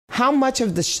how much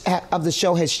of the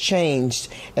show has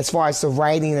changed as far as the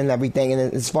writing and everything,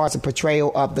 and as far as the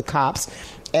portrayal of the cops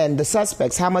and the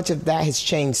suspects? How much of that has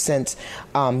changed since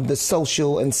the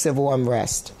social and civil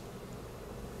unrest?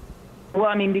 Well,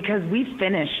 I mean, because we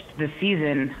finished the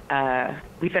season,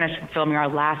 we finished filming our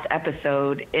last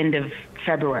episode end of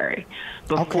February,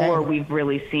 before we've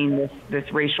really seen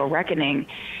this racial reckoning.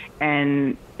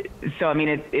 And so, I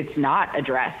mean, it's not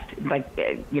addressed. Like,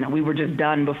 we were just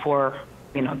done before,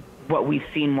 what we've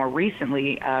seen more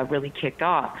recently really kicked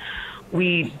off.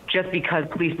 Just because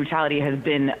police brutality has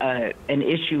been an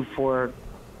issue for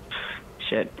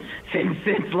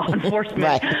since law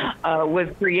enforcement was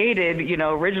created,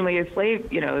 originally as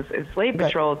slave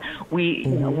patrols,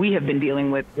 we have been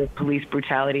dealing with police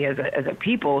brutality as a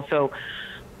people. So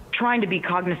trying to be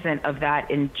cognizant of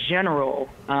that in general,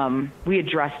 we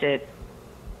addressed it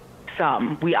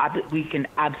some. We can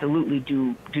absolutely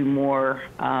do more,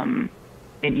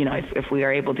 if we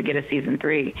are able to get a season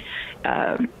 3.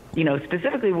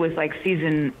 Specifically with like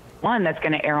season 1 that's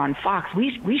going to air on Fox.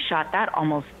 We shot that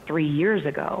almost 3 years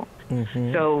ago.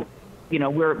 So,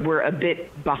 we're a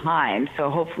bit behind. So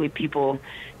hopefully people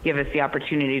give us the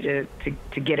opportunity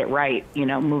to get it right,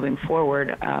 moving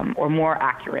forward, or more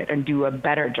accurate and do a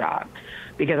better job.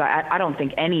 Because I don't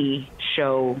think any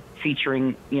show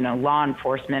featuring, law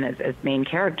enforcement as main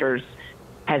characters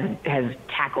has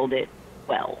tackled it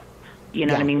well.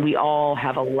 What I mean? We all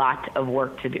have a lot of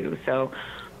work to do. So,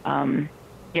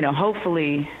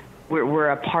 hopefully we're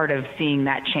a part of seeing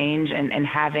that change and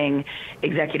having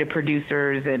executive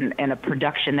producers and a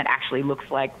production that actually looks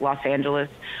like Los Angeles.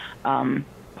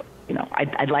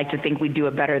 I'd like to think we do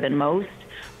it better than most,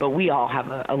 but we all have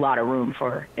a lot of room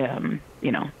for,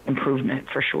 improvement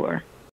for sure.